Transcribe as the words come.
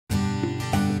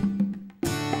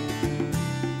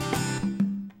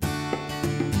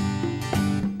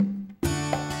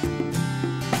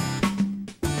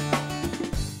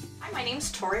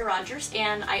Torrii Rogers,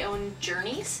 and I own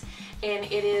Journeys, and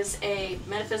it is a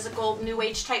metaphysical new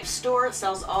age type store. It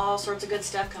sells all sorts of good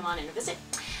stuff. Come on in and visit.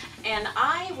 And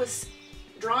I was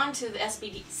drawn to the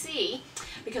SBDC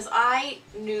because I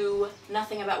knew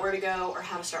nothing about where to go or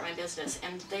how to start my business,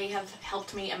 and they have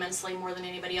helped me immensely, more than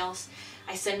anybody else.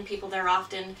 I send people there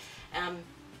often.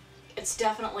 It's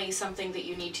definitely something that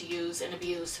you need to use and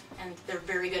abuse, and they're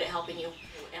very good at helping you.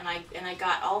 And I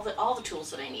got all the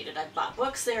tools that I needed. I've bought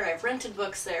books there. I've rented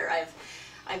books there.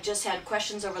 I've just had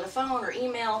questions over the phone or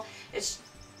email. It's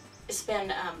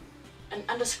been an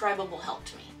undescribable help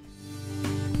to me.